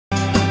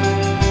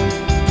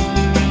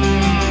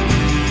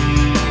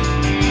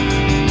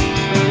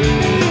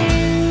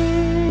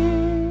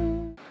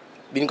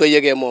ko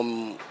yëgee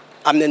moom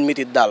am nañ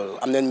mitit daal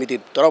am nañ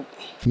mitit trop.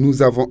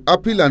 Nous avons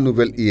appris la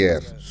nouvelle hier,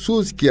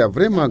 chose qui a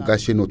vraiment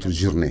gâché notre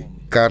journée,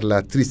 car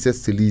la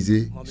tristesse se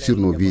lisait sur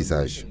nos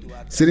visages.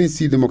 Serigne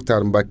Sidi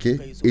Mokhtar Mbacké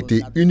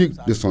était unique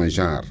de son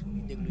genre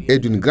et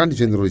d'une grande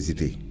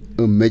générosité,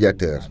 un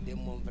médiateur.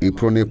 Il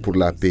prônait pour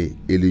la paix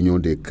et l'union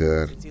des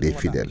cœurs des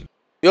fidèles.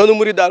 yoonu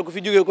murid daal ku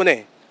fi jógee ku ne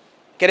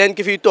keneen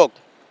ki fiy toog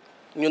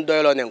ñun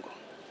doyloo nañ ko.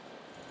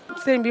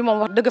 sëriñ bi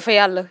moom wax dëgg fa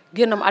yàlla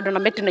génnam àdduna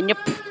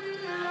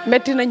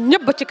métti na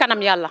ñëpp ba ci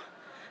kanam yàlla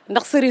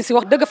ndax sëriñ si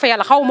wax dëgg fa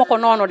yàlla xaw ma ko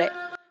noonu de.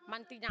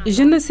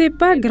 Je ne sais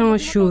pas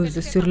grand-chose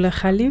sur le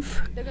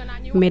khalife,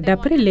 mais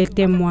d'après les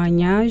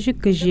témoignages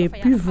que j'ai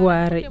pu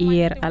voir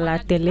hier à la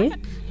télé,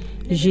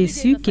 j'ai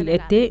su qu'il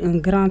était un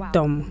grand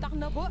homme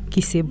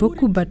qui s'est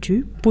beaucoup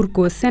battu pour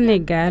qu'au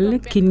Sénégal,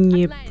 qu'il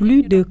n'y ait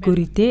plus de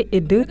Korité et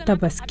de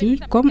Tabaski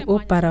comme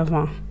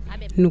auparavant.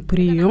 Nous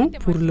prions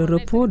pour le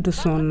repos de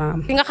son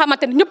âme. Nga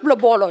xamante ne ñëpp la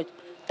booloo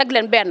teg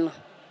leen benn.